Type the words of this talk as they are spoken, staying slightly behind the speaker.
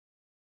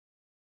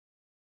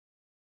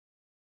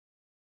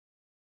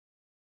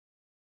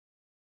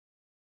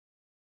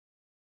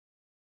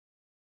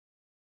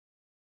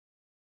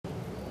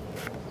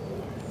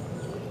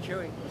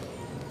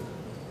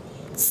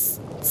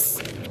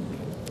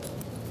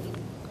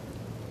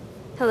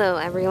Hello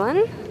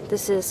everyone,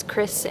 this is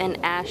Chris and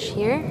Ash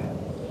here,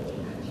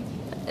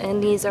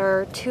 and these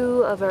are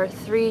two of our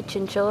 3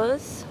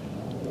 chinchillas.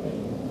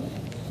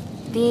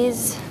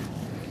 These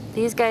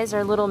guys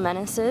are little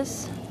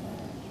menaces,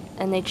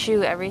 and they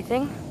chew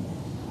everything.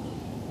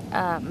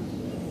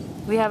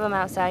 We have them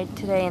outside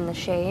today in the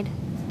shade,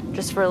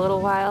 just for a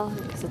little while,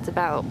 because it's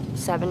about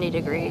 70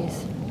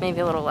 degrees, maybe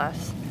a little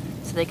less,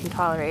 so they can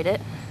tolerate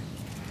it.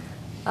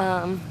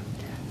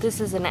 This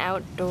is an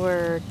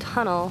outdoor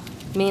tunnel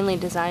mainly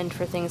designed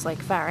for things like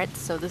ferrets,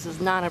 so this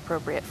is not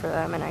appropriate for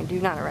them, and I do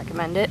not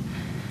recommend it.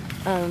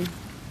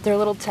 They're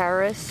little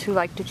terrorists who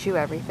like to chew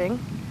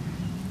everything,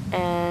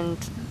 and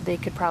they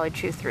could probably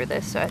chew through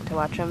this, so I have to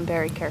watch them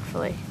very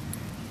carefully.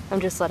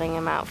 I'm just letting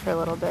them out for a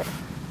little bit.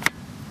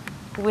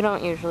 We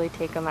don't usually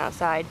take them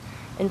outside.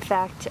 In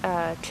fact,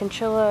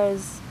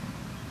 chinchillas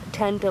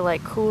tend to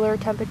like cooler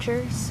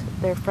temperatures.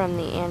 They're from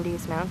the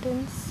Andes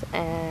Mountains,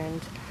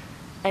 and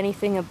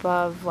anything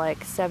above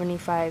like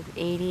 75,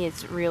 80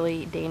 is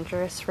really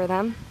dangerous for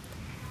them.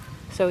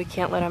 So we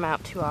can't let them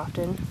out too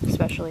often,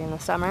 especially in the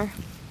summer.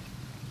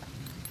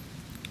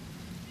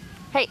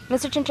 Hey,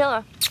 Mr.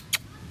 Chinchilla!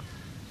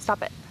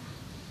 Stop it.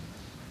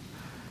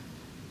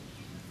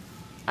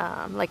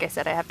 Like I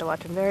said, I have to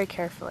watch them very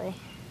carefully.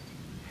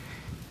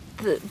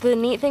 The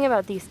neat thing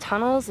about these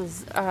tunnels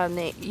is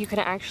you can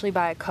actually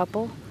buy a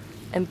couple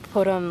and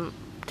put them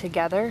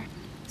together.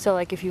 So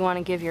like if you want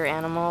to give your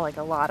animal like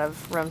a lot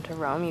of room to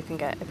roam, you can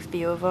get a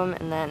few of them,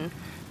 and then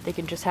they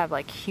can just have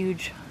like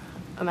huge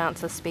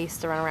amounts of space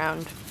to run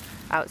around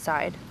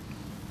outside.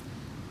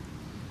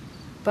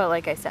 But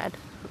like I said,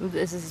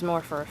 this is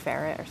more for a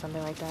ferret or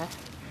something like that.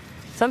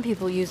 Some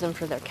people use them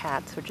for their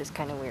cats, which is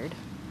kind of weird.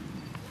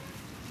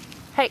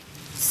 Hey!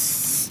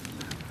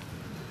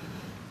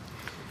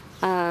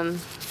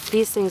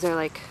 These things are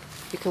like,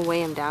 you can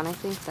weigh them down, I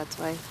think, that's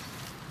why.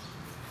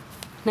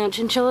 Now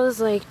chinchillas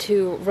like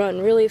to run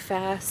really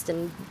fast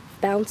and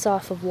bounce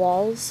off of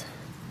walls,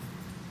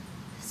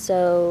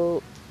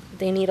 so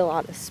they need a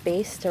lot of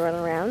space to run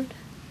around.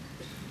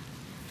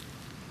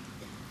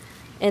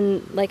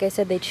 And like I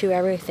said, they chew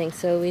everything,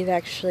 so we've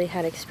actually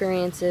had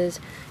experiences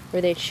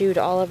where they chewed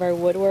all of our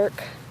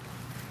woodwork,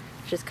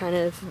 which is kind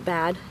of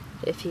bad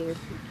if you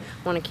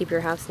want to keep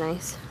your house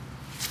nice.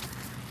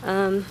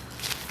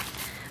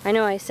 I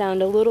know I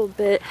sound a little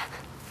bit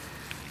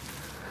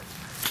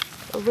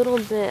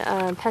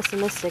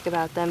pessimistic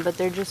about them, but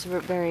they're just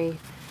very,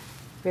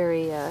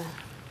 very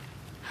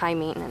high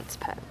maintenance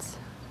pets.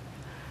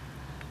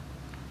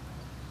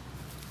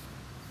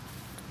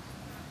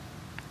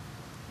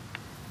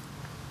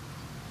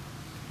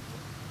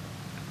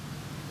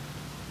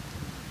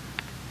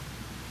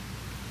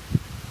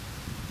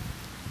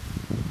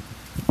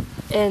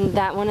 And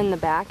that one in the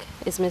back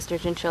is Mr.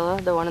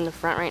 Chinchilla. The one in the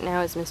front right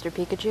now is Mr.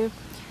 Pikachu.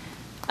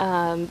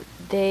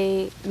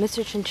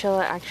 Mr.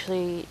 Chinchilla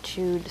actually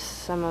chewed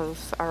some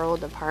of our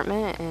old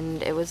apartment,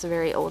 and it was a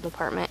very old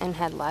apartment and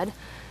had lead.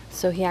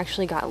 So he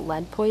actually got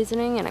lead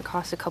poisoning, and it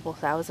cost a couple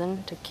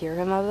 $1,000 to cure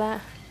him of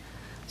that.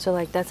 So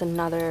like that's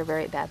another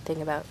very bad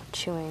thing about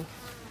chewing.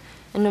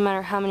 And no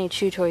matter how many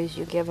chew toys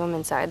you give them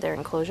inside their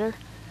enclosure,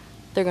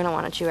 they're going to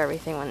want to chew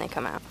everything when they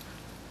come out.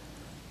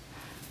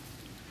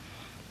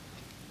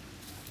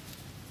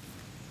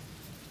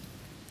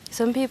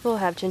 Some people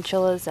have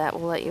chinchillas that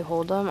will let you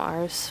hold them,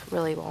 ours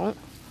really won't.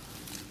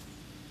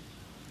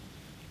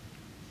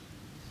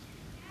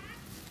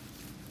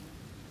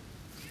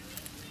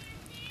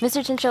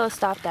 Mr. Chinchilla,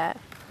 stop that.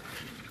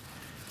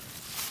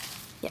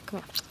 Yeah,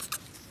 come here.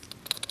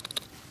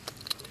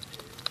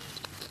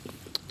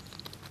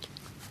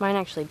 Mine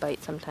actually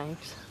bite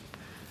sometimes.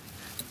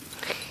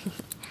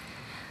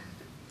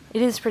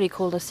 It is pretty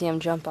cool to see them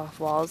jump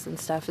off walls and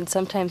stuff, and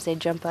sometimes they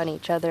jump on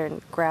each other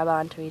and grab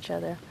onto each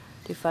other.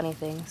 Do funny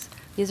things.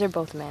 These are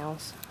both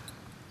males.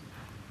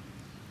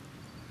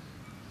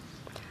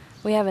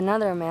 We have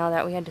another male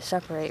that we had to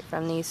separate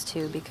from these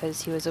two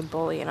because he was a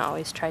bully and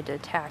always tried to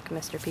attack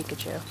Mr.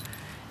 Pikachu,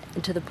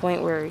 and to the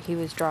point where he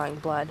was drawing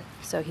blood.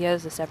 So he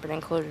has a separate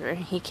enclosure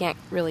and he can't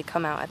really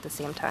come out at the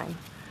same time.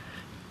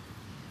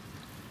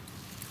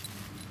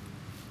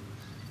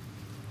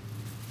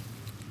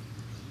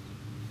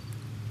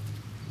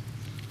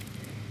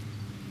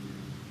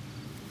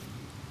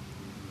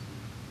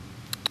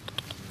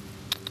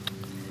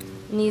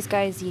 And these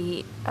guys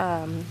eat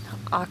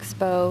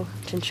oxbow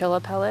chinchilla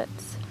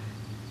pellets.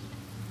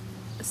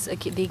 It's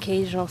the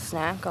occasional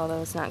snack,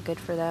 although it's not good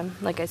for them.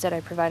 Like I said, I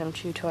provide them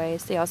chew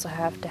toys. They also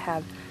have to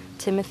have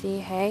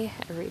Timothy hay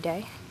every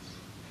day.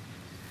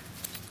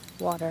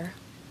 Water.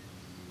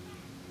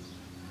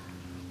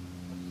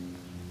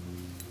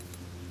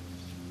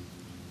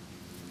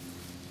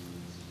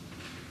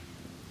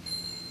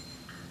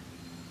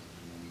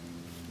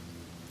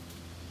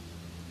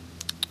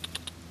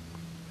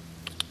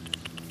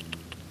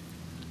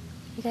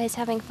 You guys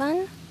having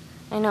fun?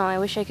 I know, I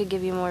wish I could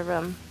give you more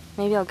room.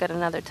 Maybe I'll get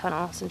another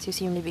tunnel since you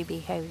seem to be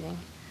behaving.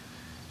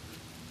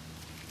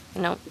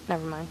 Nope,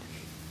 never mind.